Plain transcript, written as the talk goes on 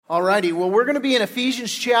Alrighty, well, we're going to be in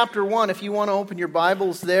Ephesians chapter 1 if you want to open your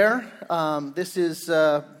Bibles there. This is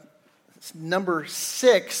number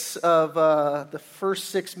 6 of the first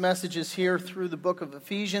 6 messages here through the book of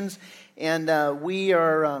Ephesians. And we're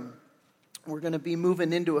going to be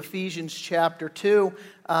moving into Ephesians chapter 2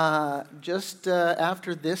 just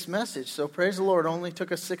after this message. So praise the Lord, it only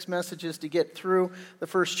took us 6 messages to get through the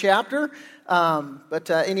first chapter. But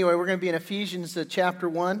anyway, we're going to be in Ephesians chapter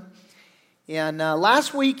 1. And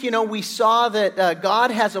last week, we saw that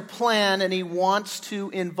God has a plan and He wants to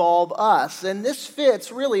involve us. And this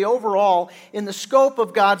fits really overall in the scope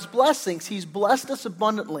of God's blessings. He's blessed us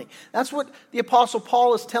abundantly. That's what the Apostle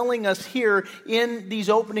Paul is telling us here in these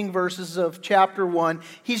opening verses of chapter 1.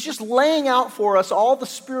 He's just laying out for us all the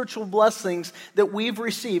spiritual blessings that we've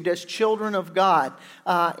received as children of God.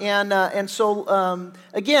 So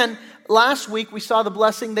again, last week, we saw the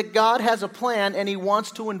blessing that God has a plan and He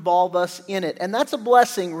wants to involve us in it. And that's a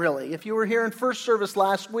blessing, really. If you were here in first service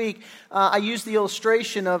last week, I used the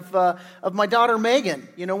illustration of my daughter Megan.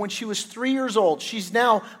 When she was 3 years old. She's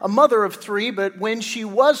now a mother of 3, but when she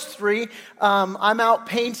was 3, I'm out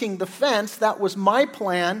painting the fence. That was my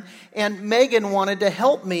plan. And Megan wanted to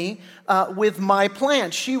help me with my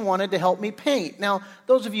plan. She wanted to help me paint. Now,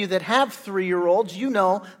 those of you that have 3-year-olds,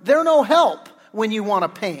 they're no help when you want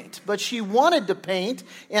to paint. But she wanted to paint,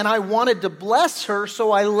 and I wanted to bless her,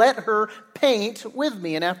 so I let her paint with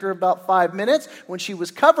me. And after about 5 minutes, when she was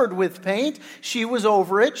covered with paint, she was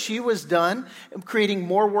over it. She was done. I'm creating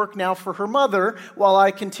more work now for her mother while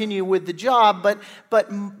I continue with the job. But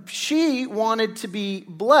she wanted to be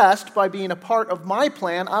blessed by being a part of my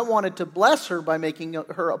plan. I wanted to bless her by making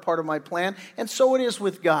her a part of my plan. And so it is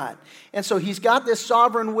with God. And so He's got this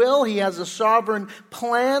sovereign will. He has a sovereign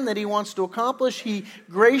plan that He wants to accomplish. He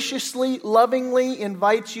graciously, lovingly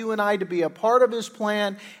invites you and I to be a part of His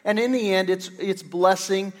plan. And in the end, it's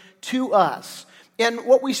blessing to us. And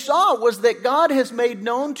what we saw was that God has made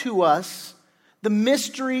known to us the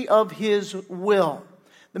mystery of His will.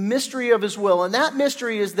 The mystery of His will. And that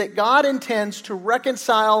mystery is that God intends to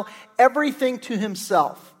reconcile everything to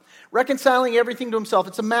Himself. Reconciling everything to Himself.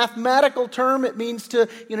 It's a mathematical term. It means to,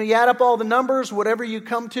 you add up all the numbers, whatever you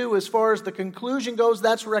come to as far as the conclusion goes,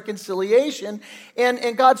 that's reconciliation.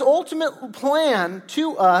 And God's ultimate plan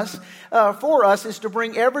to us, for us, is to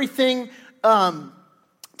bring everything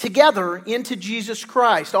together into Jesus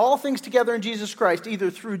Christ. All things together in Jesus Christ, either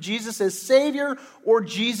through Jesus as Savior or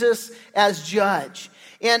Jesus as Judge.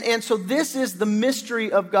 And so this is the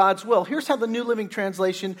mystery of God's will. Here's how the New Living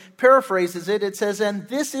Translation paraphrases it. It says, "And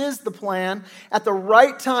this is the plan. At the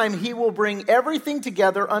right time, He will bring everything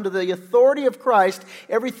together under the authority of Christ,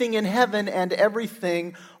 everything in heaven and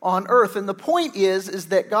everything on earth." And the point is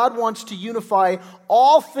that God wants to unify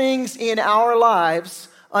all things in our lives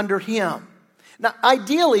under Him. Now,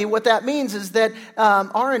 ideally, what that means is that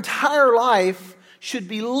our entire life should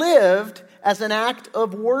be lived as an act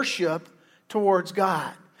of worship towards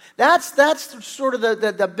God. That's sort of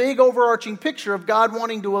the big overarching picture of God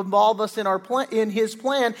wanting to involve us in His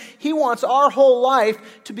plan. He wants our whole life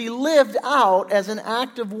to be lived out as an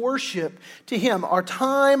act of worship to Him. Our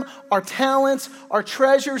time, our talents, our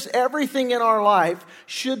treasures, everything in our life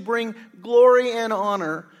should bring glory and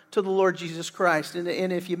honor to the Lord Jesus Christ. And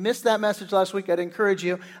if you missed that message last week, I'd encourage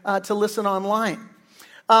you to listen online.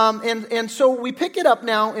 And so we pick it up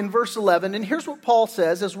now in verse 11, and here's what Paul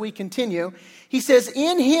says as we continue. He says,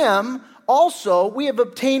 "In Him also we have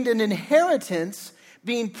obtained an inheritance,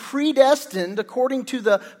 being predestined according to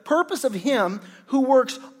the purpose of Him who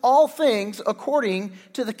works all things according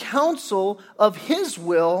to the counsel of His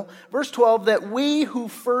will." Verse 12, "that we who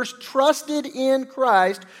first trusted in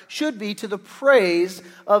Christ should be to the praise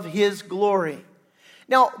of His glory."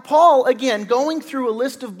 Now, Paul, again, going through a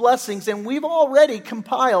list of blessings, and we've already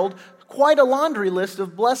compiled quite a laundry list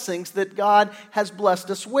of blessings that God has blessed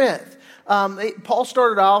us with. Paul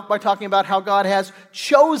started out by talking about how God has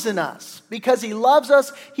chosen us. Because He loves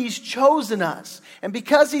us, He's chosen us. And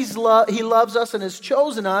because He loves us and has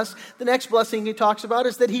chosen us, the next blessing he talks about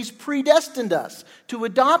is that He's predestined us to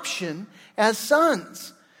adoption as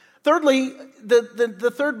sons. Thirdly,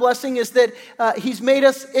 the third blessing is that He's made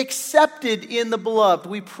us accepted in the beloved.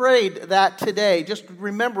 We prayed that today, just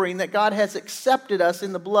remembering that God has accepted us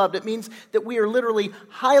in the beloved. It means that we are literally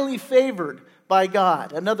highly favored by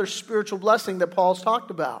God. Another spiritual blessing that Paul's talked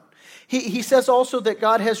about. He says also that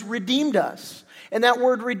God has redeemed us. And that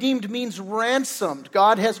word redeemed means ransomed.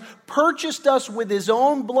 God has purchased us with his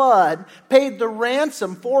own blood, paid the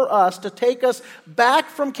ransom for us to take us back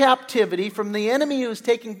from captivity, from the enemy who's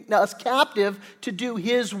taking us captive to do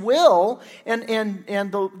his will.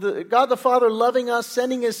 And God the Father loving us,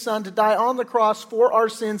 sending his Son to die on the cross for our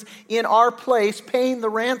sins in our place, paying the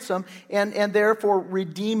ransom, and therefore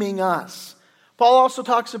redeeming us. Paul also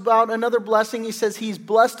talks about another blessing. He says he's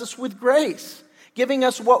blessed us with grace, giving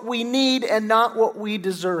us what we need and not what we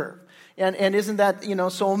deserve. And isn't that,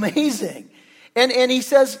 so amazing? And he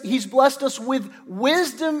says he's blessed us with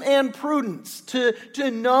wisdom and prudence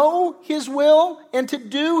to know his will and to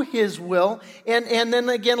do his will. And then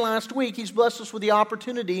again last week, he's blessed us with the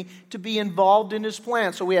opportunity to be involved in his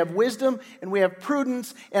plan. So we have wisdom and we have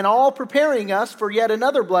prudence, and all preparing us for yet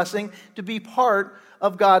another blessing to be part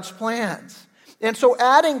of God's plans. And so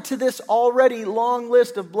adding to this already long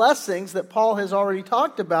list of blessings that Paul has already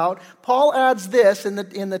talked about, Paul adds this in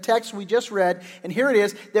the text we just read, and here it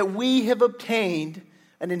is, that we have obtained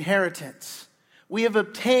an inheritance. We have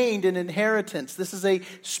obtained an inheritance. This is a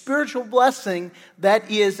spiritual blessing that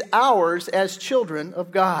is ours as children of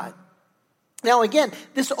God. Now again,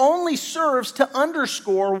 this only serves to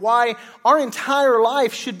underscore why our entire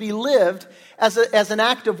life should be lived as an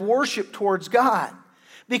act of worship towards God.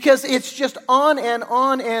 Because it's just on and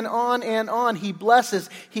on and on and on. He blesses,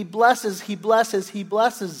 he blesses, he blesses, he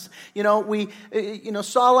blesses. We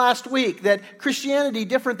saw last week that Christianity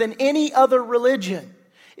different than any other religion.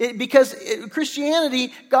 Because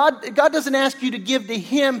Christianity, God doesn't ask you to give to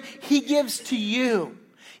him, he gives to you.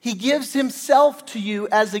 He gives himself to you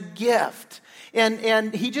as a gift.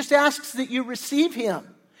 And he just asks that you receive him.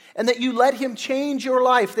 And that you let him change your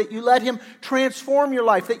life, that you let him transform your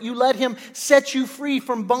life, that you let him set you free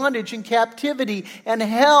from bondage and captivity and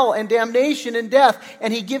hell and damnation and death.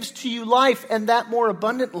 And he gives to you life, and that more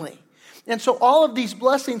abundantly. And so all of these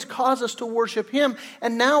blessings cause us to worship him.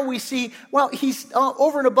 And now we see, he's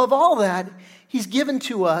over and above all that, he's given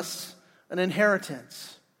to us an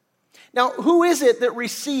inheritance. Now, who is it that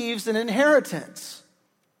receives an inheritance?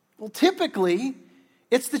 Well, typically,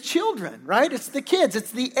 it's the children, right? It's the kids.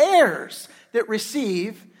 It's the heirs that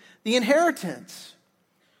receive the inheritance.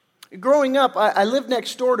 Growing up, I lived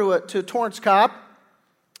next door to Torrance Copp,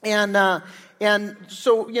 and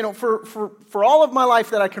so for all of my life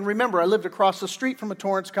that I can remember, I lived across the street from a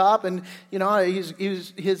Torrance Copp, and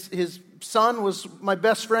his son was my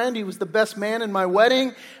best friend. He was the best man in my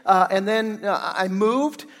wedding. And then I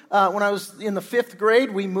moved. When I was in the 5th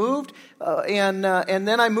grade, we moved. And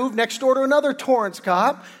then I moved next door to another Torrance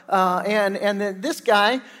cop. And then this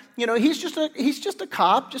guy, he's just a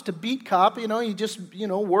cop, just a beat cop. He just,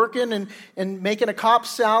 working and making a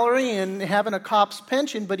cop's salary and having a cop's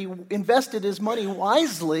pension. But he invested his money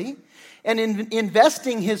wisely. And in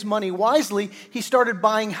investing his money wisely, he started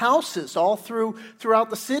buying houses all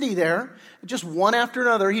throughout the city there. Just one after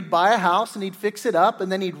another, he'd buy a house and he'd fix it up,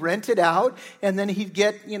 and then he'd rent it out, and then he'd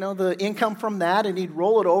get, the income from that, and he'd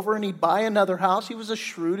roll it over and he'd buy another house. He was a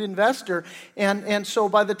shrewd investor. And so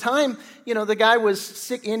by the time, the guy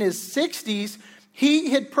was in his 60s,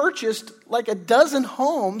 he had purchased like a dozen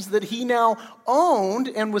homes that he now owned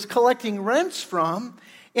and was collecting rents from.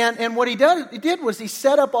 And what he did was he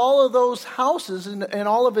set up all of those houses and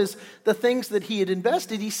all of the things that he had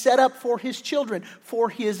invested, he set up for his children, for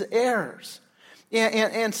his heirs.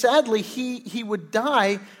 And sadly, he would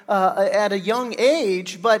die at a young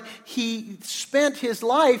age, but he spent his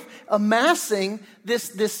life amassing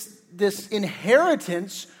this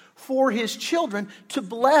inheritance for his children to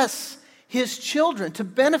bless his children, to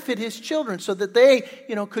benefit his children so that they,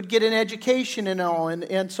 could get an education and all.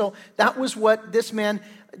 And so that was what this man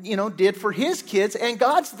did for his kids, and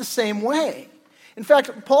God's the same way. In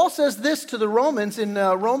fact, Paul says this to the Romans in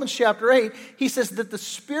Romans chapter 8. He says that the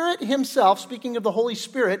Spirit himself, speaking of the Holy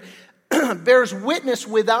Spirit, bears witness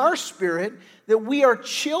with our spirit that we are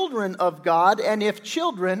children of God, and if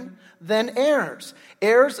children, then heirs.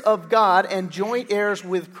 Heirs of God and joint heirs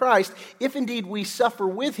with Christ, if indeed we suffer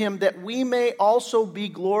with him, that we may also be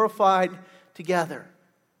glorified together.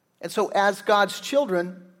 And so as God's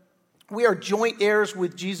children, we are joint heirs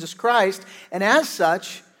with Jesus Christ, and as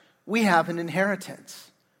such, we have an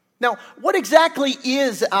inheritance. Now, what exactly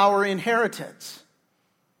is our inheritance?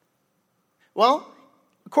 Well,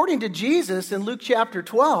 according to Jesus in Luke chapter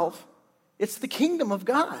 12, it's the kingdom of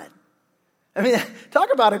God. I mean, talk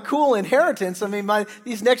about a cool inheritance. I mean,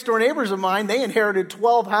 these next door neighbors of mine, they inherited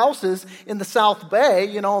 12 houses in the South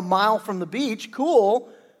Bay, a mile from the beach. Cool.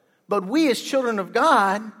 But we as children of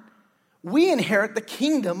God, we inherit the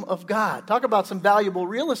kingdom of God. Talk about some valuable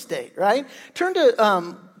real estate, right? Turn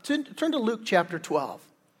to Luke chapter 12.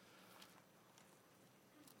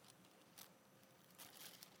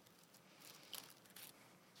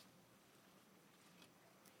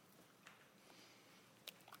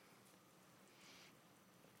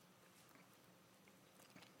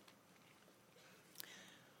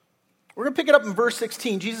 We're going to pick it up in verse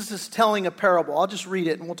 16. Jesus is telling a parable. I'll just read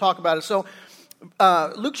it and we'll talk about it. So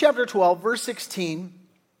Luke chapter 12, verse 16.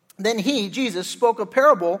 Then he, Jesus, spoke a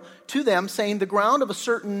parable to them, saying, the ground of a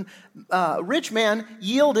certain rich man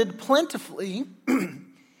yielded plentifully.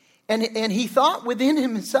 and he thought within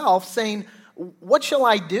himself, saying, what shall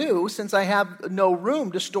I do, since I have no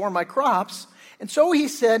room to store my crops? And so he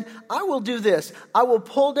said, I will do this. I will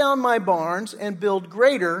pull down my barns and build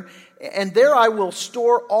greater, and there I will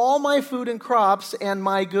store all my food and crops and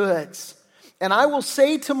my goods. And I will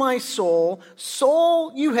say to my soul,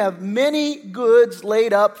 soul, you have many goods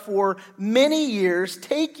laid up for many years.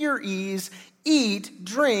 Take your ease, eat,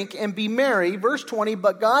 drink, and be merry. Verse 20,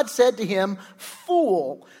 but God said to him,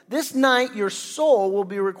 fool, this night your soul will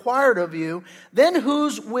be required of you. Then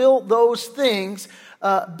whose will those things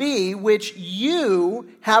be which you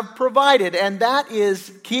have provided? And that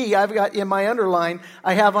is key. I've got in my underline,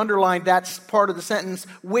 I have underlined that's part of the sentence,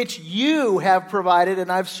 which you have provided,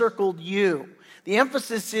 and I've circled you. The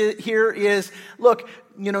emphasis here is, look,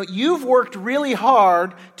 you've worked really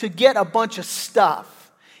hard to get a bunch of stuff.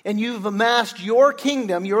 And you've amassed your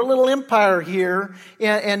kingdom, your little empire here,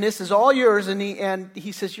 and this is all yours. And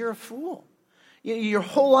he says, you're a fool. Your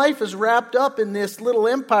whole life is wrapped up in this little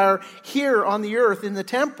empire here on the earth, in the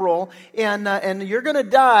temporal, and you're going to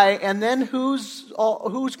die. And then who's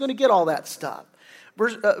going to get all that stuff?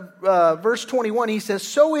 Verse 21, he says,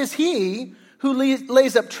 so is he who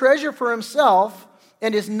lays up treasure for himself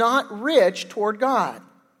and is not rich toward God.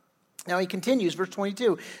 Now he continues, verse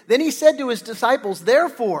 22. Then he said to his disciples,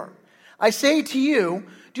 therefore, I say to you,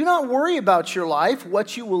 do not worry about your life,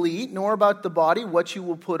 what you will eat, nor about the body, what you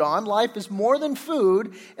will put on. Life is more than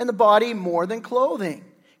food, and the body more than clothing.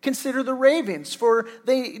 Consider the ravens, for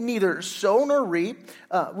they neither sow nor reap,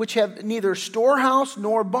 which have neither storehouse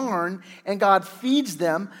nor barn, and God feeds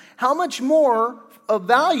them. How much more of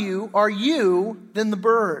value are you than the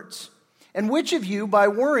birds? And which of you, by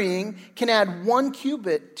worrying, can add 1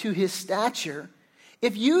 cubit to his stature?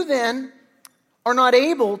 If you then are not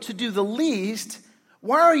able to do the least,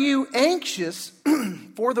 why are you anxious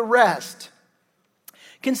for the rest?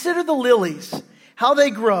 Consider the lilies, how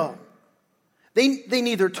they grow. They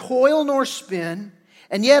neither toil nor spin.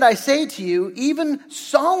 And yet I say to you, even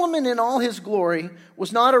Solomon in all his glory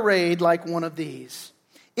was not arrayed like one of these.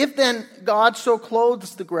 If then God so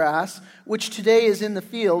clothes the grass, which today is in the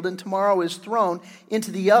field and tomorrow is thrown into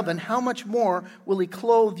the oven, how much more will he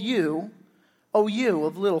clothe you, O you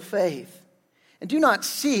of little faith? And do not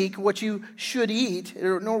seek what you should eat,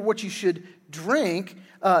 nor what you should drink,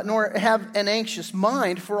 nor have an anxious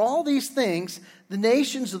mind. For all these things the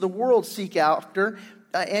nations of the world seek after,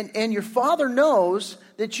 and your Father knows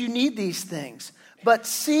that you need these things. But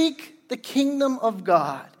seek the kingdom of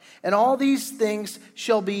God, and all these things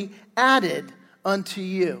shall be added unto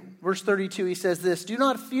you. Verse 32, he says this, do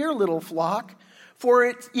not fear, little flock, for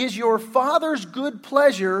it is your Father's good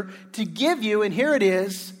pleasure to give you, and here it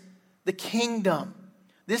is, the kingdom.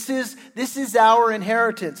 This is our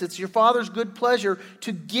inheritance. It's your Father's good pleasure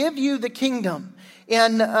to give you the kingdom.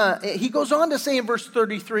 And he goes on to say in verse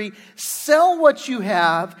 33, sell what you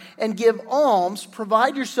have and give alms.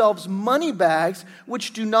 Provide yourselves money bags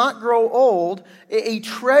which do not grow old, a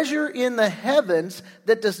treasure in the heavens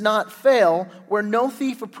that does not fail, where no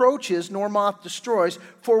thief approaches nor moth destroys.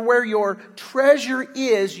 For where your treasure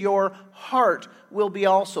is, your heart will be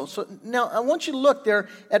also. So now I want you to look there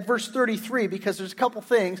at verse 33, because there's a couple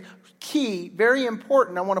things, key, very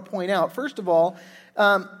important, I want to point out. First of all,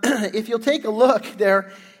 if you'll take a look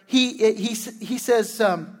there, he says,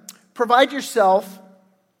 provide yourself,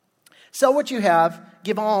 sell what you have,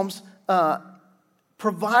 give alms,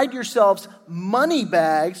 provide yourselves money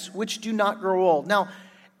bags which do not grow old. Now,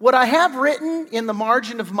 what I have written in the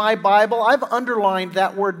margin of my Bible, I've underlined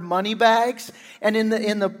that word money bags. And in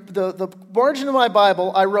the margin of my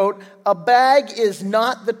Bible, I wrote, a bag is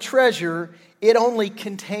not the treasure, it only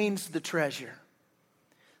contains the treasure.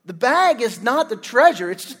 The bag is not the treasure.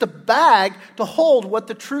 It's just a bag to hold what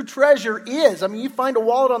the true treasure is. I mean, you find a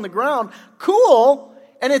wallet on the ground, cool,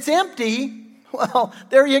 and it's empty. Well,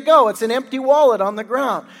 there you go. It's an empty wallet on the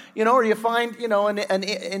ground. Or you find,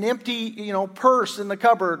 an empty, purse in the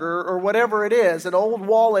cupboard or whatever it is, an old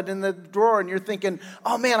wallet in the drawer, and you're thinking,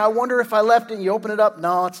 oh man, I wonder if I left it, and you open it up.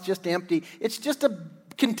 No, it's just empty. It's just a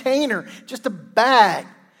container, just a bag.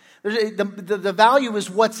 The value is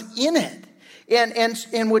what's in it.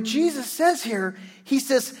 And what Jesus says here, he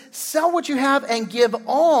says, sell what you have and give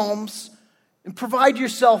alms and provide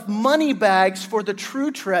yourself money bags for the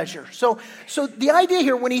true treasure. So the idea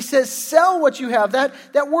here, when he says sell what you have,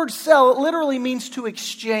 that word sell, it literally means to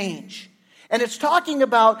exchange. And it's talking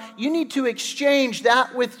about you need to exchange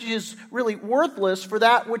that which is really worthless for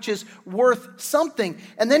that which is worth something.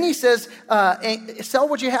 And then he says, sell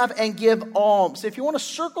what you have and give alms. If you want to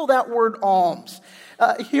circle that word alms,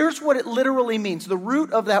 here's what it literally means. The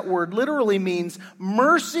root of that word literally means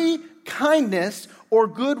mercy, kindness, or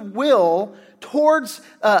goodwill towards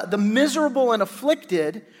the miserable and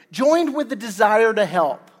afflicted, joined with the desire to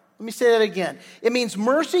help. Let me say that again. It means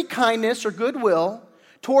mercy, kindness, or goodwill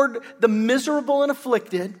toward the miserable and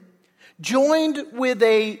afflicted, joined with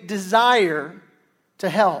a desire to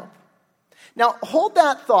help. Now, hold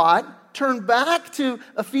that thought, turn back to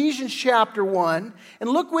Ephesians chapter 1, and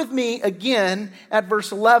look with me again at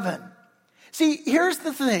verse 11. See, here's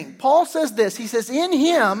the thing. Paul says this. He says, in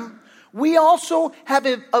him we also have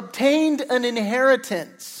obtained an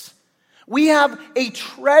inheritance. We have a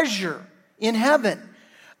treasure in heaven.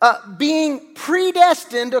 Being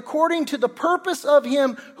predestined according to the purpose of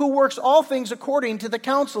him who works all things according to the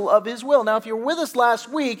counsel of his will. Now, if you're with us last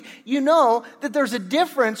week, you know that there's a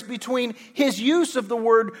difference between his use of the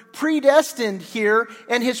word predestined here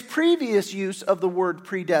and his previous use of the word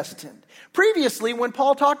predestined. Previously, when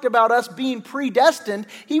Paul talked about us being predestined,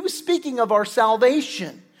 he was speaking of our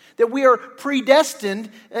salvation, that we are predestined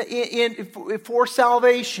for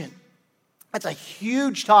salvation. That's a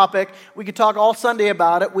huge topic. We could talk all Sunday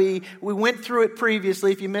about it. We went through it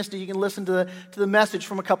previously. If you missed it, you can listen to the message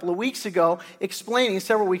from a couple of weeks ago,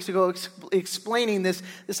 several weeks ago, explaining this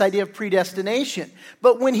idea of predestination.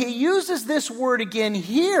 But when he uses this word again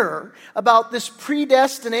here about this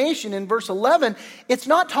predestination in verse 11, it's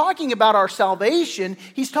not talking about our salvation.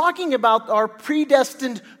 He's talking about our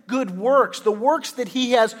predestined good works, the works that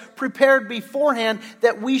he has prepared beforehand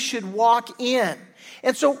that we should walk in.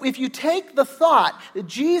 And so if you take the thought that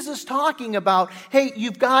Jesus talking about, hey,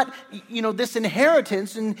 you've got, this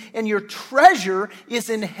inheritance and your treasure is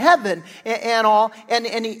in heaven and all,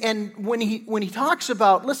 and when he talks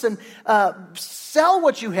about, listen, sell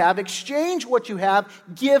what you have, exchange what you have,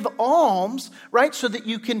 give alms, right? So that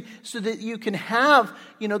you can have,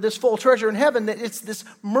 this full treasure in heaven, that it's this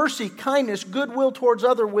mercy, kindness, goodwill towards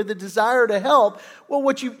other with a desire to help. Well,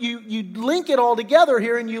 what you link it all together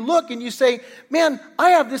here and you look and you say, man,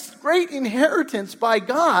 I have this great inheritance by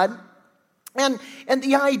God. And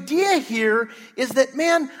the idea here is that,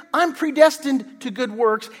 man, I'm predestined to good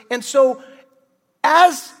works. And so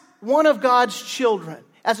as one of God's children,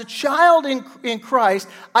 as a child in Christ,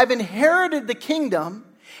 I've inherited the kingdom.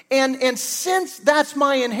 And since that's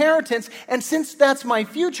my inheritance, and since that's my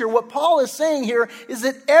future, what Paul is saying here is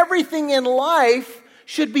that everything in life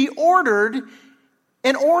should be ordered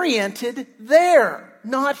and oriented there,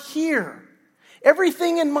 not here.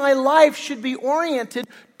 Everything in my life should be oriented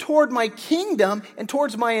toward my kingdom and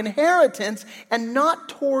towards my inheritance and not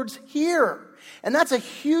towards here. And that's a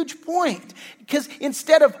huge point, because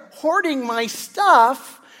instead of hoarding my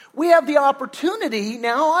stuff, I have the opportunity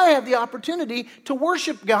to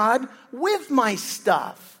worship God with my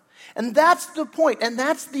stuff. And that's the point, and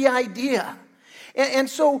that's the idea. And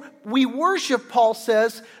so we worship, Paul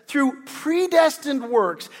says, through predestined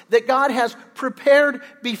works that God has prepared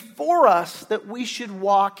before us that we should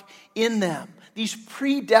walk in them. These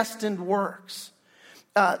predestined works.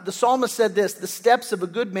 The psalmist said this, the steps of a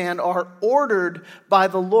good man are ordered by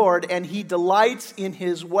the Lord, and he delights in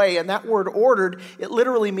his way. And that word ordered, it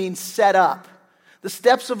literally means set up. The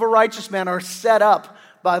steps of a righteous man are set up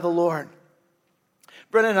by the Lord.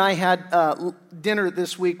 Brennan and I had dinner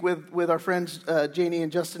this week with our friends Janie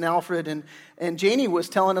and Justin Alfred, and Janie was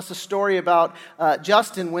telling us a story about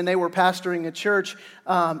Justin when they were pastoring a church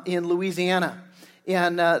in Louisiana.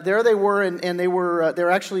 And there they were, and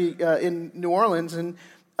they're actually in New Orleans, and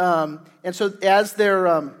so as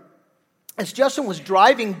Justin was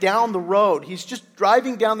driving down the road, he's just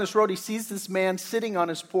driving down this road. He sees this man sitting on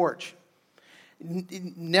his porch.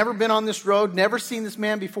 Never been on this road, never seen this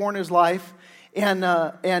man before in his life, and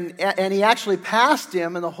he actually passed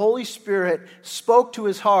him, and the Holy Spirit spoke to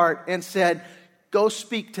his heart and said, "Go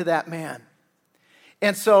speak to that man."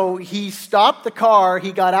 And so he stopped the car,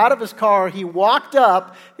 he got out of his car, he walked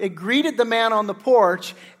up, greeted the man on the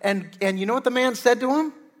porch, and you know what the man said to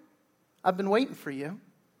him? "I've been waiting for you."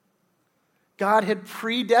 God had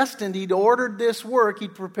predestined, he'd ordered this work,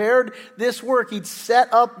 he'd prepared this work, he'd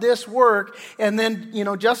set up this work, and then,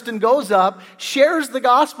 Justin goes up, shares the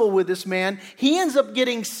gospel with this man, he ends up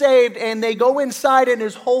getting saved, and they go inside, and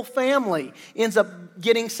his whole family ends up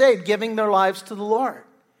getting saved, giving their lives to the Lord.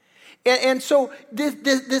 And so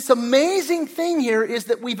this amazing thing here is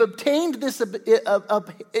that we've obtained this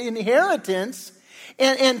inheritance,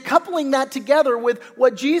 And coupling that together with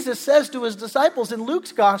what Jesus says to his disciples in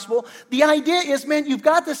Luke's gospel, the idea is, man, you've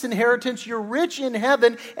got this inheritance, you're rich in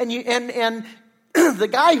heaven, and the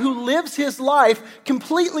guy who lives his life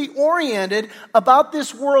completely oriented about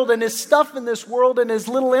this world and his stuff in this world and his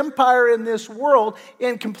little empire in this world,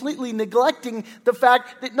 and completely neglecting the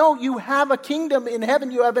fact that, no, you have a kingdom in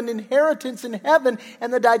heaven, you have an inheritance in heaven,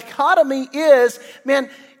 and the dichotomy is, man,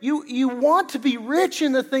 you want to be rich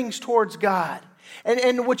in the things towards God.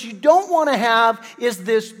 And what you don't want to have is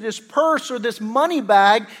this purse or this money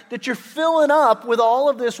bag that you're filling up with all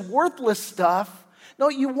of this worthless stuff. No,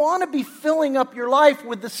 you want to be filling up your life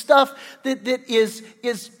with the stuff that is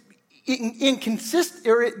inconsistent,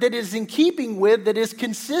 or that is in keeping with, that is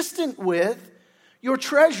consistent with your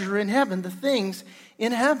treasure in heaven, the things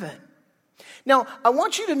in heaven. Now, I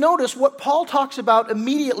want you to notice what Paul talks about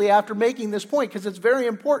immediately after making this point, because it's very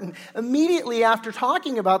important. Immediately after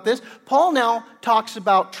talking about this, Paul now talks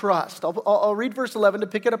about trust. I'll read verse 11 to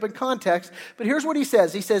pick it up in context, but here's what he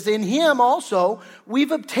says. He says, in him also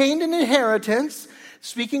we've obtained an inheritance,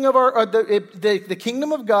 speaking of the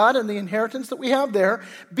kingdom of God and the inheritance that we have there,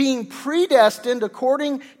 being predestined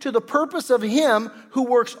according to the purpose of him who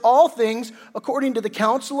works all things according to the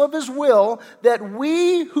counsel of his will, that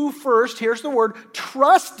we who first, here's the word,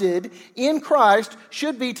 trusted in Christ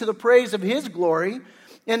should be to the praise of his glory.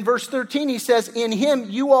 In verse 13, he says, in him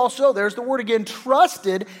you also, there's the word again,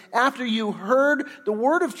 trusted after you heard the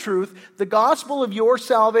word of truth, the gospel of your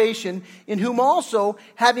salvation, in whom also,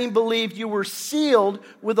 having believed, you were sealed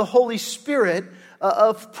with the Holy Spirit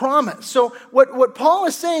of promise. So what Paul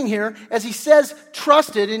is saying here, as he says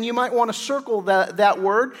trusted, and you might want to circle that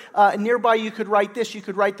word, nearby you could write this, you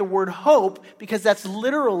could write the word hope, because that's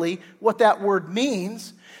literally what that word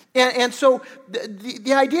means. And so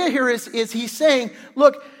the idea here is he's saying,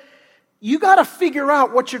 look, you got to figure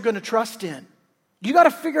out what you're going to trust in. You got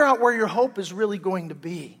to figure out where your hope is really going to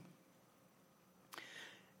be.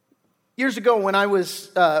 Years ago, when I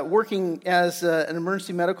was working as an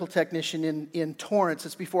emergency medical technician in Torrance,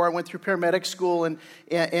 it's before I went through paramedic school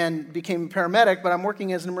and became a paramedic, but I'm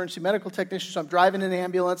working as an emergency medical technician, so I'm driving an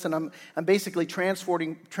ambulance, and I'm basically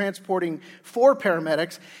transporting 4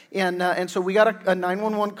 paramedics, and so we got a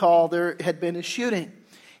 911 call. There had been a shooting.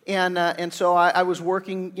 And so I was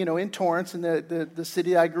working, in Torrance, in the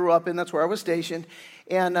city I grew up in. That's where I was stationed.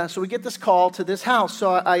 And so we get this call to this house.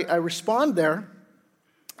 So I respond there.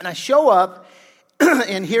 And I show up,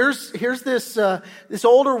 and here's this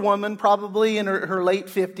older woman, probably in her late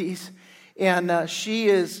 50s, and she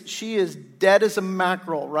is dead as a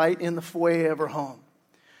mackerel right in the foyer of her home.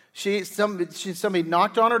 Somebody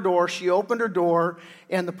knocked on her door. She opened her door,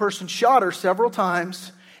 and the person shot her several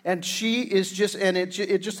times. And she is just, and it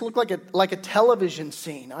just looked like a television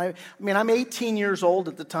scene. I mean, I'm 18 years old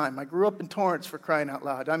at the time. I grew up in Torrance, for crying out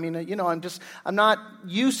loud. I mean, I'm not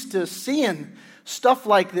used to seeing stuff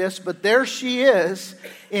like this, but there she is,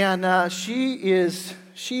 and she is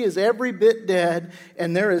every bit dead,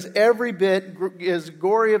 and there is every bit as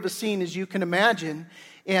gory of a scene as you can imagine,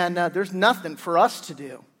 and there's nothing for us to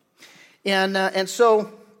do, and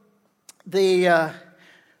so the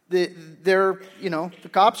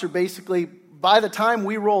cops are basically, by the time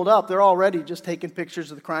we rolled up, they're already just taking pictures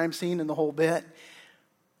of the crime scene and the whole bit.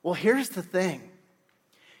 Well, here's the thing.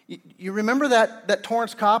 You remember that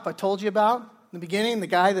Torrance cop I told you about in the beginning, the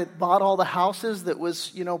guy that bought all the houses, that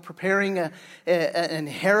was, preparing an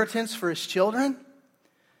inheritance for his children?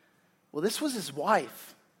 Well, this was his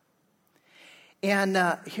wife. And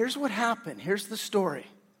here's what happened. Here's the story.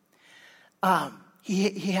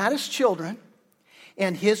 He had his children.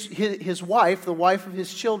 And his wife, the wife of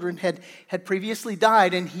his children, had previously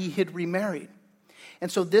died, and he had remarried. And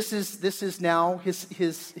so this is now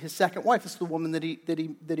his second wife. This is the woman that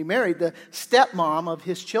he married, the stepmom of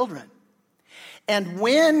his children. And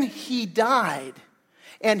when he died,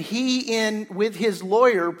 and he with his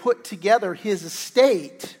lawyer put together his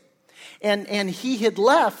estate, and he had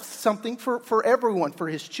left something for everyone, for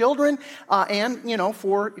his children, and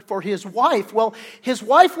for his wife. Well, his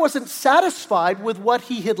wife wasn't satisfied with what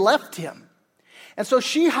he had left him, and so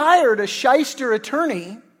she hired a shyster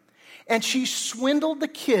attorney, and she swindled the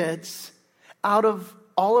kids out of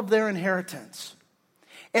all of their inheritance.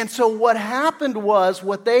 And so what happened was,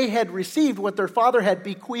 what they had received, what their father had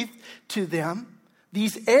bequeathed to them,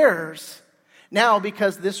 these heirs, now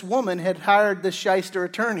because this woman had hired this shyster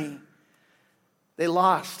attorney, they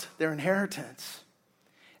lost their inheritance.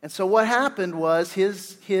 And so what happened was,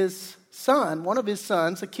 his son, one of his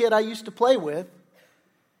sons, a kid I used to play with,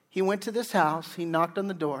 he went to this house, he knocked on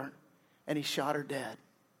the door, and he shot her dead.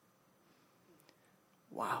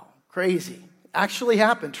 Wow, crazy. Actually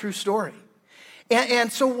happened, true story.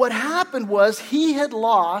 And so what happened was he'd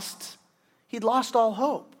lost all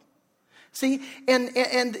hope. See, and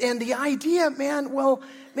the idea,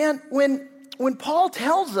 when Paul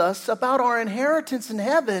tells us about our inheritance in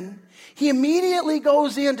heaven, he immediately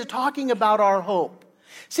goes into talking about our hope.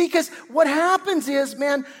 See, because what happens is,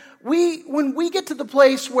 when we get to the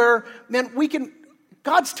place where,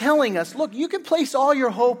 God's telling us, look, you can place all your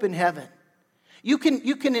hope in heaven. You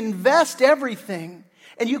can invest everything,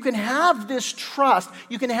 and you can have this trust.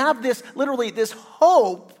 You can have this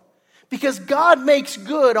hope, because God makes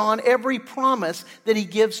good on every promise that he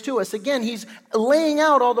gives to us. Again, he's laying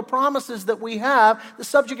out all the promises that we have. The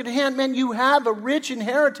subject at hand, you have a rich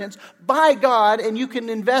inheritance by God, and you can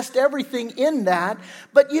invest everything in that.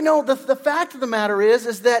 But the fact of the matter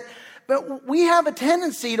is that we have a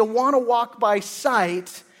tendency to want to walk by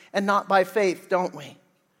sight and not by faith, don't we?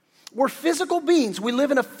 We're physical beings. We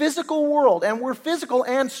live in a physical world, and we're physical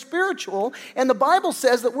and spiritual. And the Bible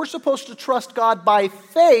says that we're supposed to trust God by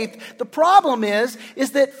faith. The problem is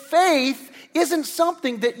that faith isn't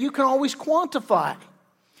something that you can always quantify.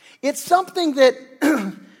 It's something that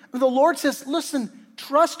the Lord says, listen,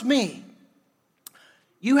 trust me.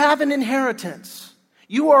 You have an inheritance.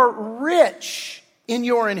 You are rich in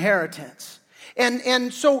your inheritance.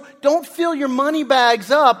 And so don't fill your money bags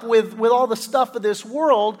up with all the stuff of this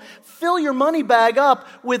world. Fill your money bag up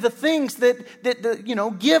with the things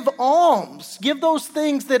that give alms. Give those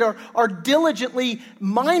things that are diligently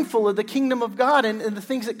mindful of the kingdom of God and the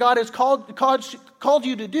things that God has called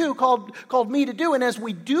you to do, called me to do. And as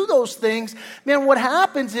we do those things, what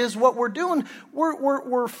happens is what we're doing,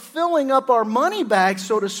 we're filling up our money bag,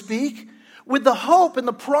 so to speak, with the hope and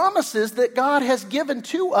the promises that God has given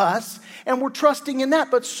to us, and we're trusting in that.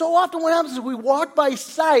 But so often what happens is we walk by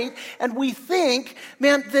sight and we think,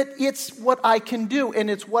 that it's what I can do, and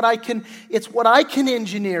it's what I can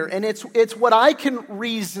engineer, and it's what I can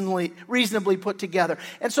reasonably put together.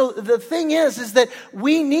 And so the thing is that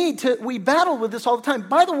we battle with this all the time.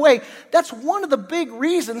 By the way, that's one of the big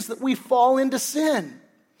reasons that we fall into sin.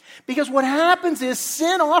 Because what happens is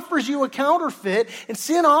sin offers you a counterfeit, and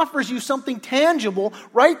sin offers you something tangible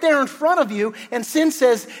right there in front of you, and sin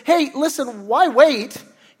says, hey, listen, why wait?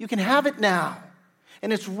 You can have it now.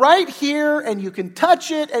 And it's right here, and you can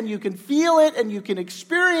touch it, and you can feel it, and you can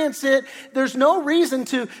experience it. There's no reason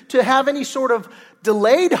to have any sort of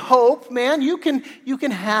delayed hope, You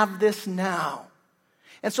can have this now.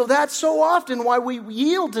 And so that's so often why we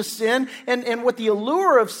yield to sin, and what the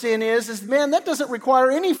allure of sin is that doesn't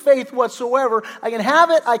require any faith whatsoever. I can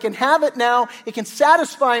have it now, it can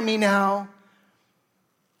satisfy me now,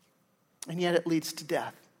 and yet it leads to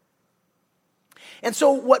death. And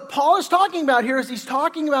so what Paul is talking about here is he's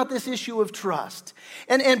talking about this issue of trust.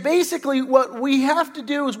 And basically what we have to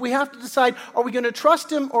do is we have to decide, are we going to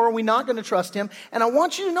trust him or are we not going to trust him? And I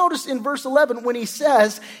want you to notice in verse 11 when he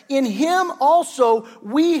says, in him also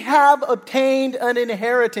we have obtained an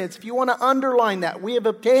inheritance. If you want to underline that, we have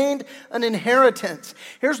obtained an inheritance.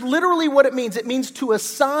 Here's literally what it means. It means to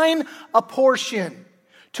assign a portion.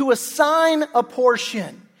 To assign a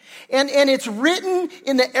portion. And it's written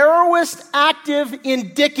in the aorist active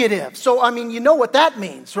indicative. So, you know what that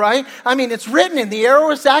means, right? It's written in the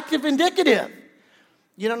aorist active indicative.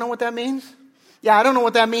 You don't know what that means? Yeah, I don't know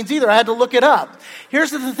what that means either. I had to look it up.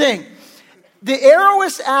 Here's the thing. The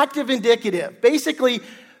aorist active indicative, basically,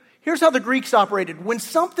 here's how the Greeks operated. When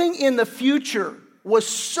something in the future was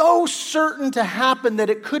so certain to happen that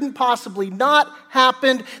it couldn't possibly not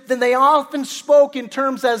happen, then they often spoke in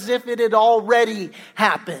terms as if it had already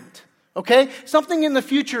happened. Okay? Something in the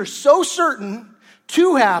future so certain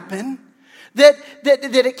to happen that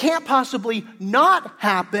it can't possibly not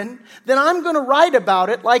happen, then I'm going to write about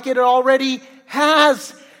it like it already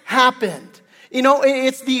has happened.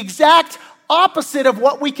 It's the exact opposite of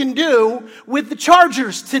what we can do with the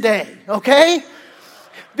Chargers today, okay?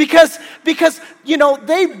 Because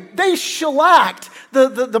they shellacked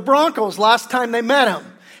the Broncos last time they met them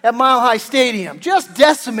at Mile High Stadium. Just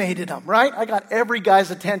decimated them, right? I got every guy's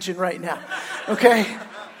attention right now, okay?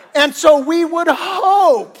 And so we would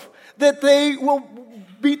hope that they will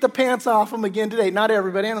beat the pants off them again today. Not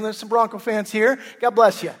everybody. I know there's some Bronco fans here. God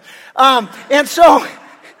bless you. And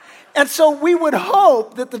so we would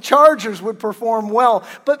hope that the Chargers would perform well.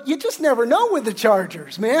 But you just never know with the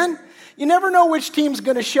Chargers, man. You never know which team's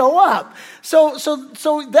going to show up.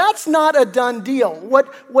 So that's not a done deal.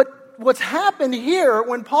 What's happened here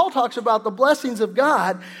when Paul talks about the blessings of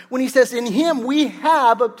God, when he says, in him we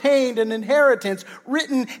have obtained an inheritance,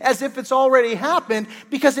 written as if it's already happened,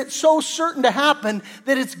 because it's so certain to happen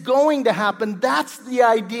that it's going to happen. That's the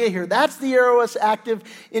idea here. That's the aorist active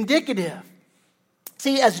indicative.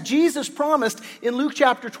 See, as Jesus promised in Luke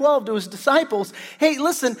chapter 12 to his disciples, hey,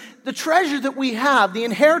 listen, the treasure that we have, the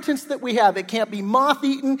inheritance that we have, it can't be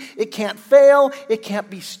moth-eaten, it can't fail, it can't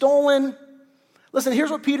be stolen. Listen, here's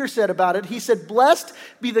what Peter said about it. He said, "Blessed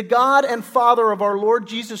be the God and Father of our Lord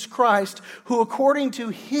Jesus Christ, who according to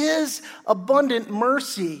his abundant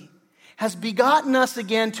mercy has begotten us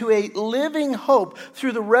again to a living hope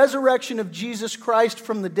through the resurrection of Jesus Christ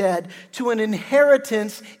from the dead, to an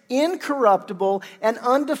inheritance incorruptible and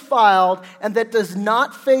undefiled, and that does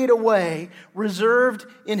not fade away, reserved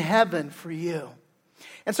in heaven for you."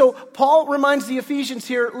 And so Paul reminds the Ephesians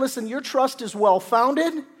here, listen, your trust is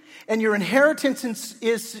well-founded, and your inheritance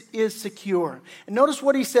is secure. And notice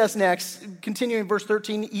what he says next, continuing in verse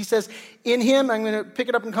 13. He says, in him, I'm going to pick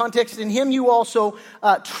it up in context, in him you also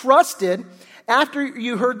trusted after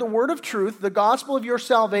you heard the word of truth, the gospel of your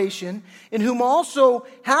salvation, in whom also,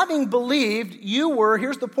 having believed, you were,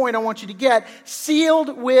 here's the point I want you to get,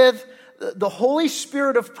 sealed with the Holy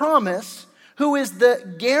Spirit of promise, who is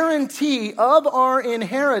the guarantee of our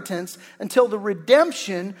inheritance until the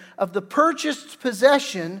redemption of the purchased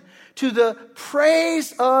possession to the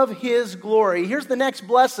praise of his glory. Here's the next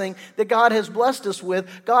blessing that God has blessed us with.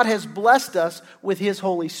 God has blessed us with his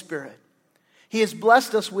Holy Spirit. He has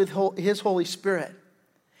blessed us with his Holy Spirit.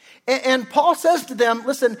 And Paul says to them,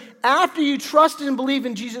 listen, after you trusted and believed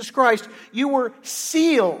in Jesus Christ, you were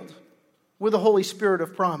sealed with the Holy Spirit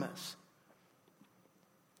of promise.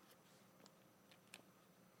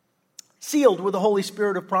 Sealed with the Holy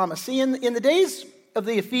Spirit of promise. See, in the days of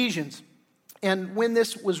the Ephesians, and when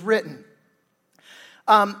this was written,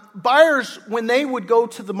 buyers, when they would go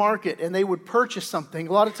to the market and they would purchase something,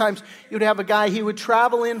 a lot of times you'd have a guy, he would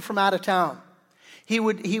travel in from out of town. He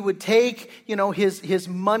would take, his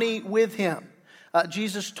money with him.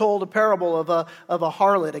 Jesus told a parable of a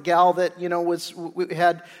harlot, a gal that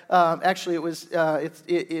had actually it was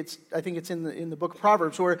it's I think it's in the book of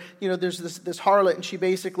Proverbs where there's this harlot, and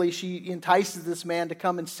she entices this man to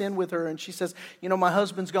come and sin with her, and she says, my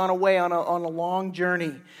husband's gone away on a long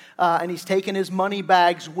journey, and he's taken his money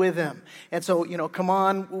bags with him, and so come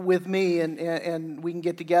on with me and we can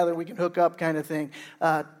get together, we can hook up, kind of thing.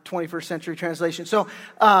 21st century translation. So.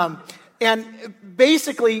 And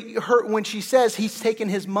basically, when she says he's taken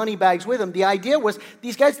his money bags with him, the idea was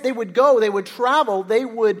these guys, they would travel, they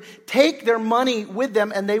would take their money with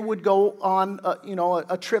them, and they would go on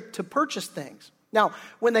a trip to purchase things. Now,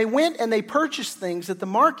 when they went and they purchased things at the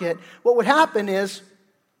market, what would happen is,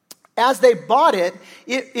 as they bought it,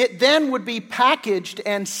 it then would be packaged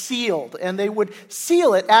and sealed. And they would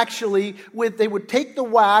seal it actually they would take the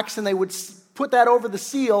wax and they would put that over the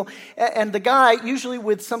seal, and the guy, usually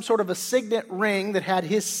with some sort of a signet ring that had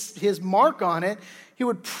his mark on it, he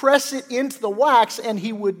would press it into the wax, and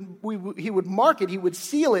he would mark it, he would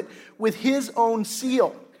seal it with his own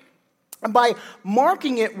seal. And by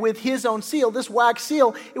marking it with his own seal, this wax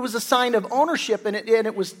seal, it was a sign of ownership, and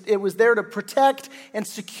it was there to protect and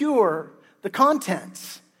secure the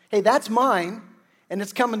contents. Hey, that's mine, and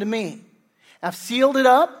it's coming to me. I've sealed it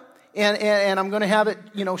up. And I'm going to have it,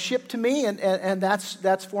 shipped to me, and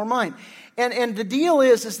that's for mine. And the deal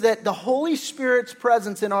is that the Holy Spirit's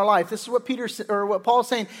presence in our life, this is what what Paul's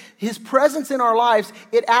saying, his presence in our lives,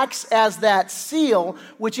 it acts as that seal,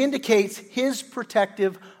 which indicates his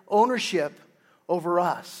protective ownership over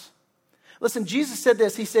us. Listen, Jesus said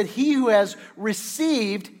this, he said, he who has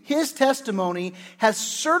received his testimony has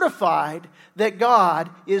certified that God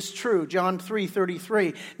is true. John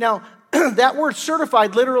 3:33. Now, that word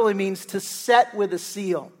certified literally means to set with a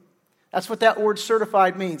seal. That's what that word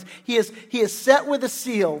certified means. He is set with a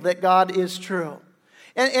seal that God is true.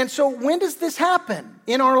 And so when does this happen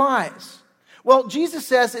in our lives? Well, Jesus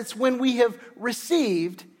says it's when we have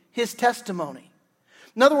received his testimony.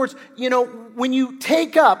 In other words, when you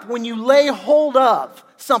take up, when you lay hold of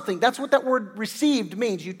something, that's what that word received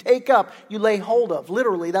means. You take up, you lay hold of.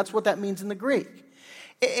 Literally, that's what that means in the Greek.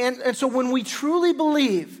 And so when we truly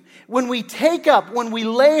believe, when we take up, when we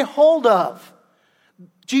lay hold of,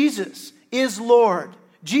 Jesus is Lord.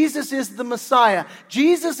 Jesus is the Messiah.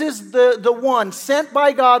 Jesus is the one sent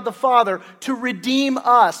by God the Father to redeem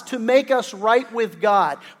us, to make us right with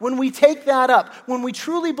God. When we take that up, when we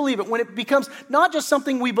truly believe it, when it becomes not just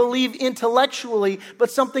something we believe intellectually,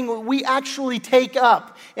 but something we actually take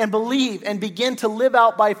up and believe and begin to live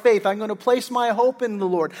out by faith. I'm going to place my hope in the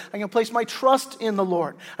Lord. I'm going to place my trust in the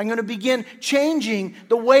Lord. I'm going to begin changing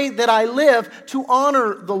the way that I live to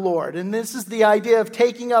honor the Lord. And this is the idea of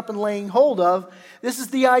taking up and laying hold of. This is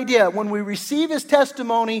the idea. When we receive his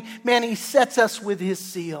testimony, man, he sets us with his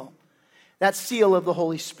seal. That seal of the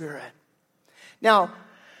Holy Spirit. Now,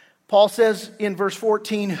 Paul says in verse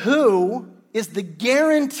 14, who is the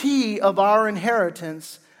guarantee of our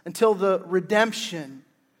inheritance until the redemption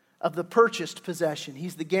of the purchased possession.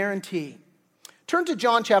 He's the guarantee. Turn to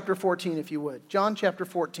John chapter 14, if you would. John chapter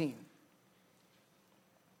 14.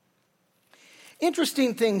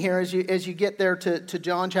 Interesting thing here as you get there to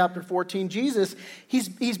John chapter 14. Jesus, he's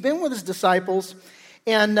been with his disciples,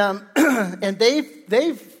 and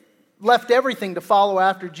they've left everything to follow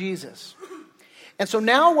after Jesus. And so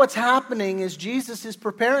now what's happening is Jesus is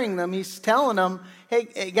preparing them. He's telling them,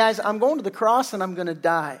 hey guys, I'm going to the cross and I'm going to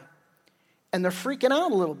die. And they're freaking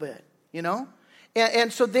out a little bit, you know.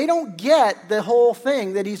 And so they don't get the whole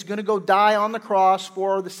thing that he's going to go die on the cross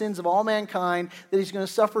for the sins of all mankind, that he's going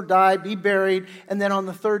to suffer, die, be buried, and then on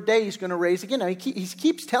the third day he's going to raise again. Now, he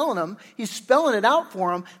keeps telling them, he's spelling it out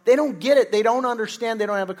for them. They don't get it. They don't understand. They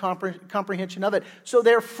don't have a comprehension of it. So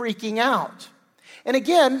they're freaking out. And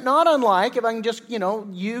again, not unlike, if I can just,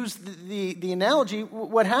 use the analogy,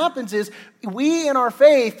 what happens is we in our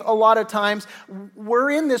faith, a lot of times,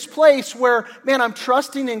 we're in this place where, man, I'm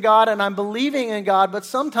trusting in God and I'm believing in God, but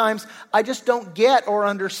sometimes I just don't get or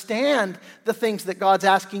understand the things that God's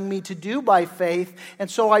asking me to do by faith. And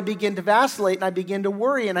so I begin to vacillate and I begin to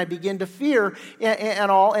worry and I begin to fear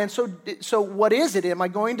and all. And so what is it? Am I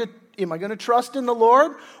going to trust in the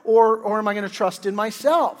Lord or am I going to trust in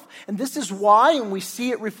myself? And this is why, and we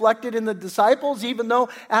see it reflected in the disciples, even though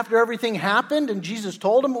after everything happened and Jesus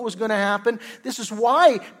told them what was going to happen, this is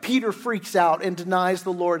why Peter freaks out and denies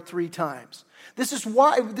the Lord 3 times. This is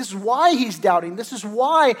why he's doubting. This is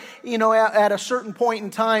why, at a certain point in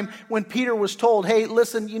time when Peter was told, hey,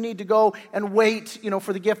 listen, you need to go and wait,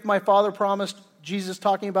 for the gift my Father promised, Jesus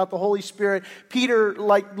talking about the Holy Spirit, Peter,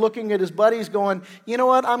 looking at his buddies going, you know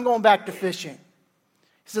what, I'm going back to fishing.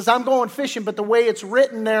 He says, I'm going fishing, but the way it's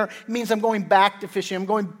written there means I'm going back to fishing. I'm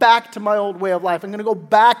going back to my old way of life. I'm going to go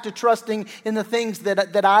back to trusting in the things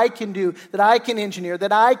that I can do, that I can engineer,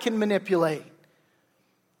 that I can manipulate.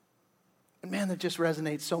 And man, that just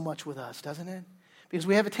resonates so much with us, doesn't it? Because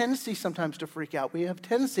we have a tendency sometimes to freak out. We have a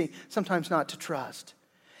tendency sometimes not to trust.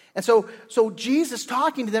 And so Jesus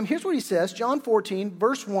talking to them, here's what he says, John 14,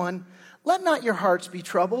 verse 1, let not your hearts be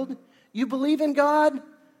troubled. You believe in God,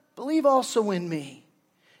 believe also in me.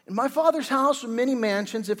 In my Father's house are many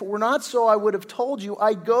mansions. If it were not so, I would have told you,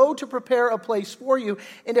 I go to prepare a place for you.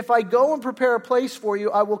 And if I go and prepare a place for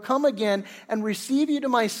you, I will come again and receive you to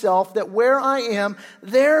myself, that where I am,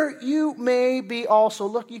 there you may be also.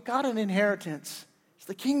 Look, you've got an inheritance. It's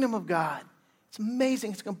the kingdom of God. It's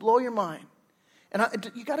amazing. It's going to blow your mind.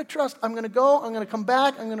 And you got to trust, I'm going to go, I'm going to come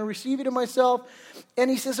back, I'm going to receive you to myself. And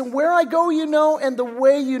he says, and where I go you know, and the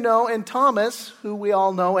way you know. And Thomas, who we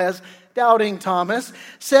all know as Doubting Thomas,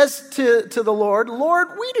 says to the Lord, Lord,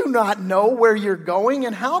 we do not know where you're going,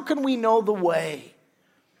 and how can we know the way?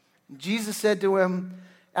 And Jesus said to him,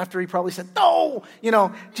 after he probably said, no,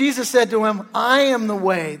 Jesus said to him, I am the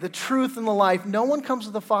way, the truth, and the life. No one comes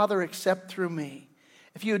to the Father except through me.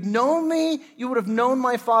 If you had known me, you would have known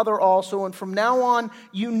my Father also. And from now on,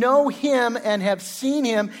 you know him and have seen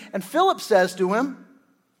him. And Philip says to him,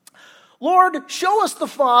 Lord, show us the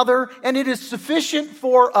Father, and it is sufficient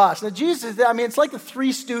for us. Now, Jesus, it's like the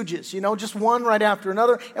 3 Stooges, just one right after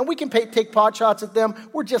another. And we can take pot shots at them.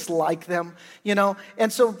 We're just like them,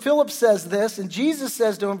 And so Philip says this, and Jesus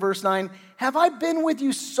says to him, verse 9, have I been with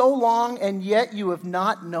you so long, and yet you have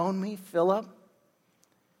not known me, Philip?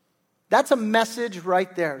 That's a message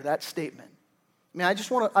right there, that statement. I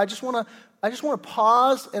just want to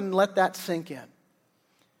pause and let that sink in.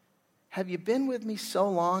 Have you been with me so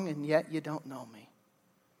long and yet you don't know me?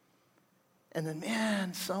 And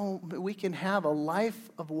then, so we can have a life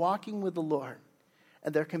of walking with the Lord.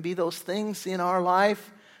 And there can be those things in our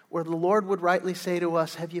life where the Lord would rightly say to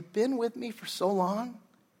us, have you been with me for so long?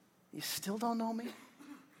 You still don't know me?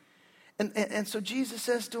 And so Jesus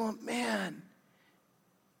says to him, man,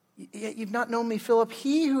 you've not known me, Philip.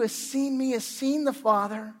 He who has seen me has seen the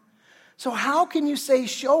Father. So how can you say,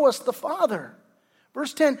 show us the Father?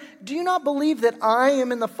 Verse 10, do you not believe that I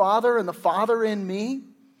am in the Father and the Father in me?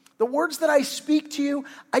 The words that I speak to you,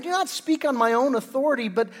 I do not speak on my own authority,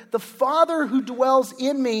 but the Father who dwells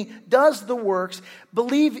in me does the works.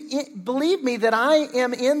 Believe me that I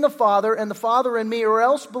am in the Father and the Father in me, or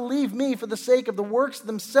else believe me for the sake of the works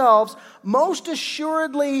themselves. Most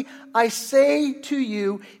assuredly, I say to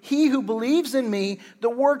you, he who believes in me,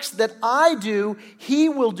 the works that I do, he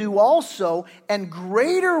will do also, and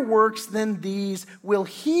greater works than these will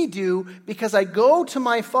he do, because I go to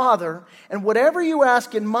my Father, and whatever you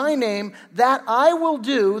ask in my name, that I will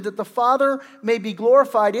do, that the Father may be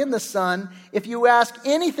glorified in the Son. If you ask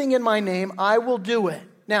anything in my name, I will do it.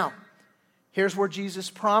 Now, here's where Jesus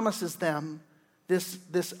promises them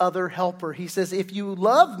this other helper. He says, if you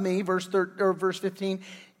love me, verse 15,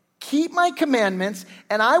 keep my commandments,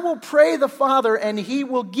 and I will pray the Father, and he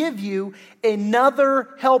will give you another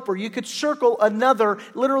helper. You could circle another.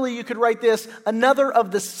 Literally, you could write this, another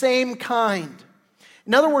of the same kind.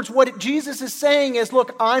 In other words, what Jesus is saying is,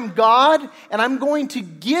 look, I'm God, and I'm going to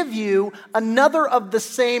give you another of the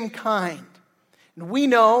same kind. And we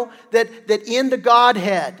know that in the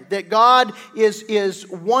Godhead, that God is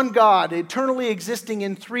one God, eternally existing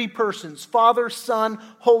in three persons, Father, Son,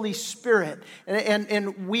 Holy Spirit.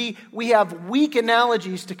 And we have weak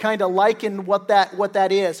analogies to kind of liken what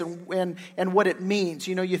that is and what it means.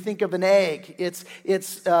 You know, you think of an egg. It's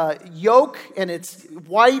yolk, and it's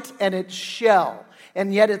white, and it's shell.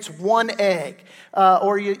 And yet it's one egg.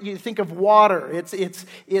 Or you think of water.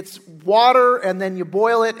 It's water, and then you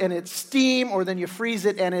boil it, and it's steam, or then you freeze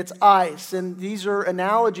it, and it's ice. And these are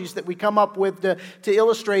analogies that we come up with to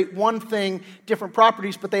illustrate one thing, different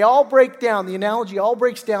properties, but they all break down. The analogy all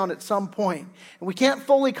breaks down at some point. And we can't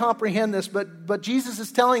fully comprehend this, but Jesus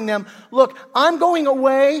is telling them, look, I'm going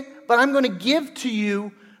away, but I'm going to give to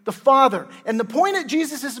you the Father. And the point that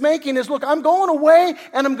Jesus is making is, look, I'm going away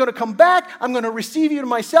and I'm going to come back. I'm going to receive you to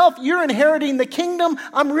myself. You're inheriting the kingdom.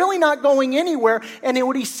 I'm really not going anywhere. And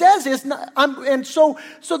what he says is, so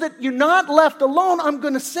that you're not left alone, I'm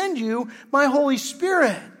going to send you my Holy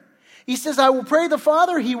Spirit. He says, I will pray the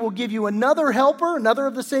Father. He will give you another helper, another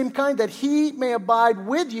of the same kind, that he may abide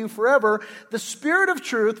with you forever. The Spirit of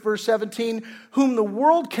truth, verse 17, whom the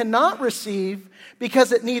world cannot receive,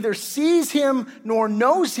 because it neither sees him nor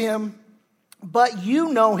knows him, but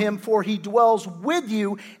you know him, for he dwells with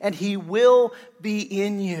you and he will be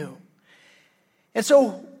in you. And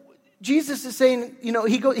so Jesus is saying, you know,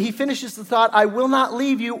 he finishes the thought, I will not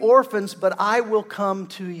leave you orphans, but I will come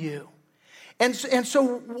to you. And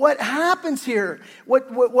so what happens here,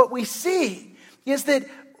 what we see is that,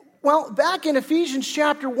 well, back in Ephesians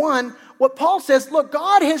chapter 1, what Paul says, look,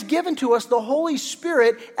 God has given to us the Holy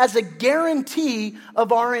Spirit as a guarantee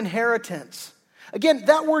of our inheritance. Again,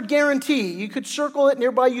 that word guarantee, you could circle it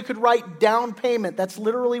nearby, you could write down payment. That's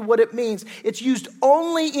literally what it means. It's used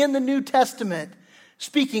only in the New Testament,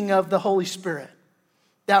 speaking of the Holy Spirit.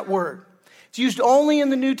 That word. It's used only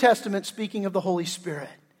in the New Testament, speaking of the Holy Spirit.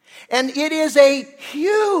 And it is a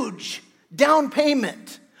huge down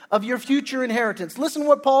payment of your future inheritance. Listen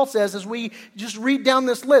what Paul says as we just read down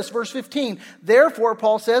this list. Verse 15. Therefore,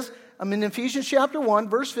 Paul says, I'm in Ephesians chapter 1,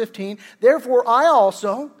 verse 15. Therefore, I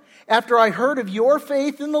also, after I heard of your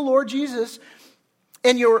faith in the Lord Jesus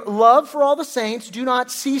and your love for all the saints, do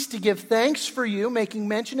not cease to give thanks for you, making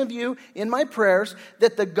mention of you in my prayers,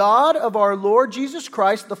 that the God of our Lord Jesus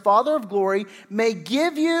Christ, the Father of glory, may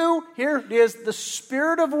give you, here it is, the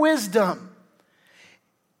spirit of wisdom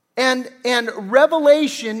and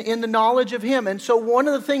revelation in the knowledge of him. And so one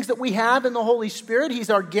of the things that we have in the Holy Spirit, he's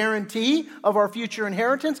our guarantee of our future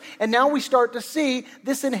inheritance. And now we start to see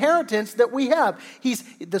this inheritance that we have. He's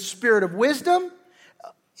the spirit of wisdom.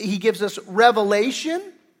 He gives us revelation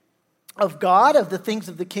of God, of the things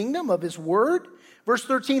of the kingdom, of his word. Verse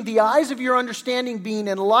 13, the eyes of your understanding being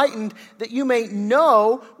enlightened, that you may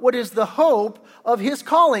know what is the hope of his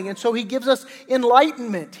calling. And so he gives us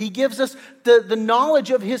enlightenment. He gives us the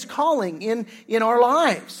knowledge of his calling in our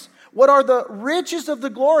lives. What are the riches of the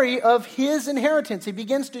glory of his inheritance? He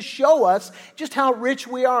begins to show us just how rich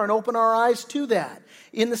we are and open our eyes to that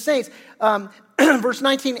in the saints. Verse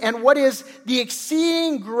 19, and what is the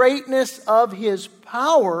exceeding greatness of his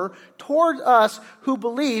power toward us who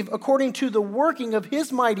believe, according to the working of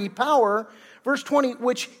his mighty power. Verse 20,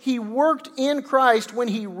 which he worked in Christ when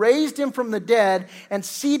he raised him from the dead and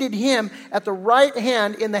seated him at the right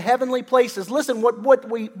hand in the heavenly places. Listen, what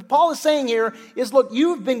Paul is saying here is, look,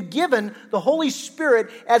 you've been given the Holy Spirit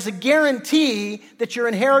as a guarantee that your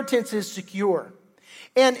inheritance is secure.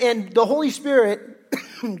 And the Holy Spirit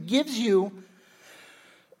gives you,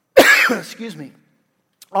 excuse me,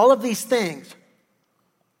 all of these things.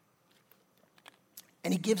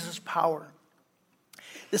 And he gives us power.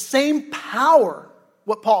 The same power,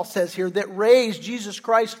 what Paul says here, that raised Jesus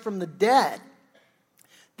Christ from the dead.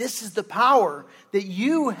 This is the power that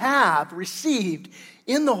you have received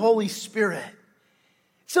in the Holy Spirit.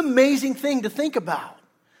 It's an amazing thing to think about.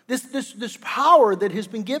 This power that has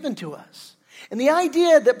been given to us. And the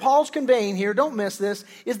idea that Paul's conveying here, don't miss this,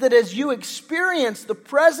 is that as you experience the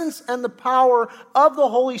presence and the power of the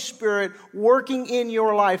Holy Spirit working in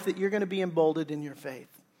your life, that you're going to be emboldened in your faith.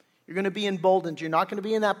 You're going to be emboldened. You're not going to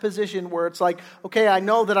be in that position where it's like, okay, I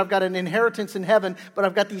know that I've got an inheritance in heaven, but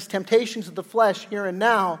I've got these temptations of the flesh here and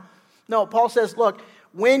now. No, Paul says, look,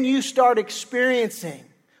 when you start experiencing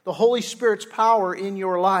the Holy Spirit's power in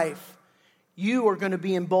your life, you are going to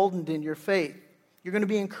be emboldened in your faith. You're going to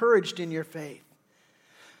be encouraged in your faith.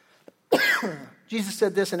 Jesus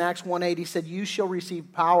said this in Acts 1:8. He said, you shall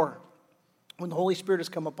receive power when the Holy Spirit has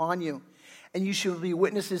come upon you, and you shall be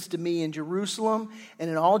witnesses to me in Jerusalem and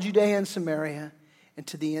in all Judea and Samaria and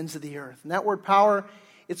to the ends of the earth. And that word power,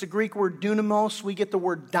 it's a Greek word dunamos. We get the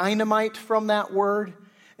word dynamite from that word,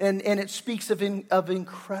 and it speaks of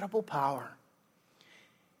incredible power.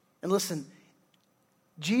 And listen,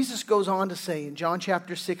 Jesus goes on to say in John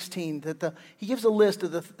chapter 16 that he gives a list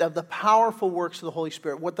of the powerful works of the Holy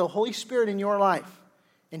Spirit, what the Holy Spirit in your life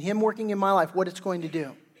and him working in my life, what it's going to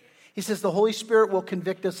do. He says the Holy Spirit will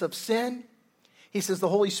convict us of sin. He says the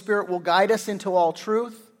Holy Spirit will guide us into all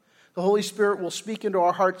truth. The Holy Spirit will speak into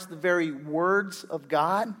our hearts the very words of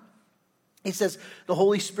God. He says the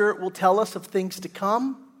Holy Spirit will tell us of things to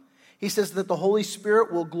come. He says that the Holy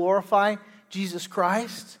Spirit will glorify Jesus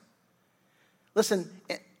Christ. Listen,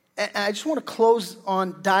 I just want to close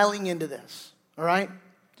on dialing into this, all right?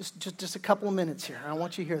 Just a couple of minutes here. I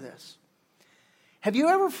want you to hear this. Have you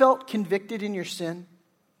ever felt convicted in your sin?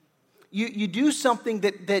 You do something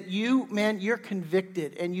that you're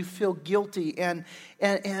convicted and you feel guilty and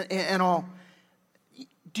all.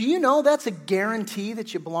 Do you know that's a guarantee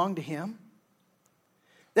that you belong to him?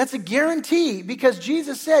 That's a guarantee because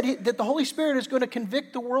Jesus said that the Holy Spirit is going to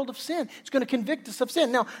convict the world of sin. It's going to convict us of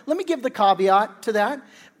sin. Now, let me give the caveat to that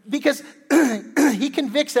because he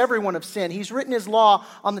convicts everyone of sin. He's written his law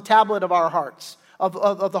on the tablet of our hearts,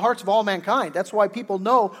 of the hearts of all mankind. That's why people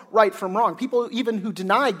know right from wrong. People even who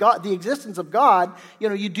deny God, the existence of God,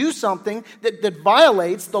 you do something that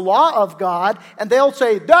violates the law of God and they'll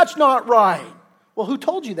say, that's not right. Well, who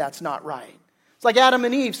told you that's not right? It's like Adam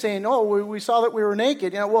and Eve saying, oh, we saw that we were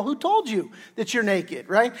naked. Well, who told you that you're naked,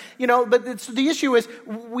 right? But the issue is,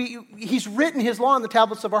 he's written his law on the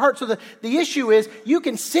tablets of our heart. So the issue is, you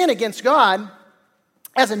can sin against God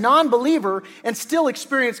as a non-believer and still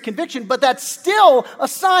experience conviction, but that's still a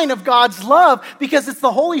sign of God's love because it's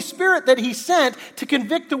the Holy Spirit that he sent to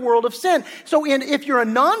convict the world of sin. So if you're a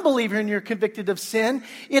non-believer and you're convicted of sin,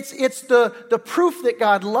 it's the proof that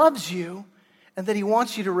God loves you and that he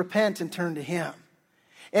wants you to repent and turn to him.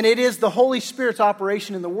 And it is the Holy Spirit's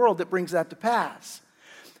operation in the world that brings that to pass.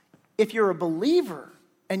 If you're a believer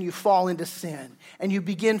and you fall into sin and you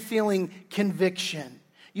begin feeling conviction,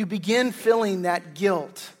 you begin feeling that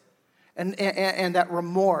guilt and that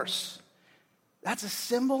remorse, that's a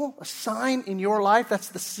symbol, a sign in your life. That's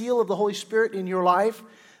the seal of the Holy Spirit in your life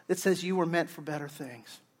that says you were meant for better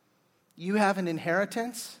things. You have an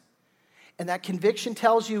inheritance. And that conviction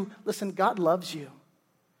tells you, listen, God loves you.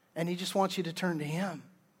 And he just wants you to turn to him.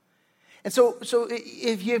 And so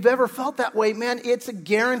if you've ever felt that way, man, it's a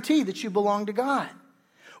guarantee that you belong to God.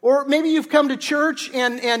 Or maybe you've come to church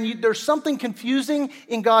and there's something confusing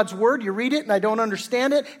in God's word. You read it and I don't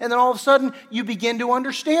understand it. And then all of a sudden you begin to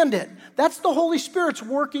understand it. That's the Holy Spirit's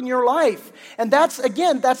work in your life. And that's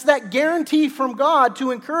that guarantee from God to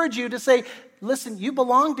encourage you to say, listen, you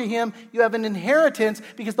belong to him. You have an inheritance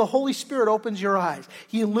because the Holy Spirit opens your eyes.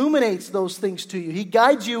 He illuminates those things to you. He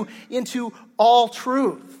guides you into all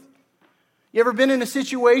truth. You ever been in a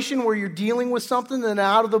situation where you're dealing with something and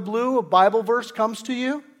out of the blue a Bible verse comes to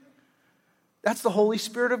you? That's the Holy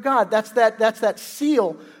Spirit of God. That's that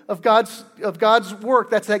seal of God's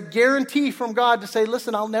work. That's that guarantee from God to say,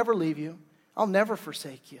 listen, I'll never leave you. I'll never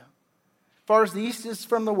forsake you. As far as the east is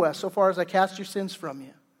from the west, so far as I cast your sins from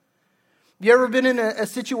you. You ever been in a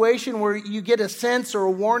situation where you get a sense or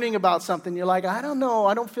a warning about something? You're like, I don't know.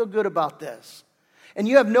 I don't feel good about this. And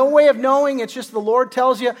you have no way of knowing. It's just the Lord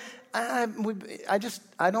tells you, I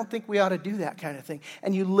don't think we ought to do that kind of thing.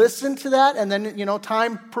 And you listen to that and then,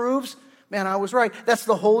 time proves, man, I was right. That's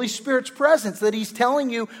the Holy Spirit's presence that he's telling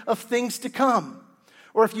you of things to come.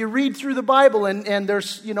 Or if you read through the Bible and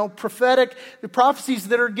there's, prophetic prophecies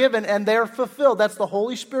that are given and they're fulfilled, that's the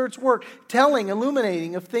Holy Spirit's work,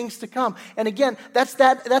 illuminating of things to come. And again,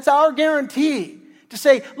 that's our guarantee to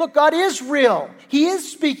say, look, God is real. He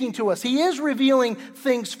is speaking to us. He is revealing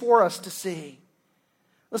things for us to see.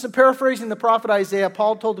 Listen, paraphrasing the prophet Isaiah,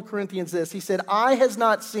 Paul told the Corinthians this. He said, eye has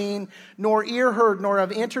not seen, nor ear heard, nor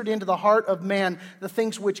have entered into the heart of man the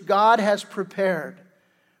things which God has prepared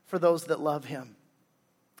for those that love him.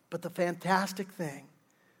 But the fantastic thing,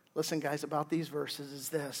 listen guys, about these verses is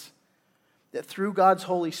this, that through God's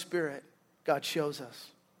Holy Spirit, God shows us.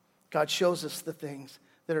 God shows us the things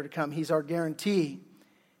that are to come. He's our guarantee,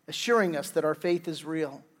 assuring us that our faith is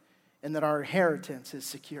real and that our inheritance is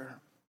secure.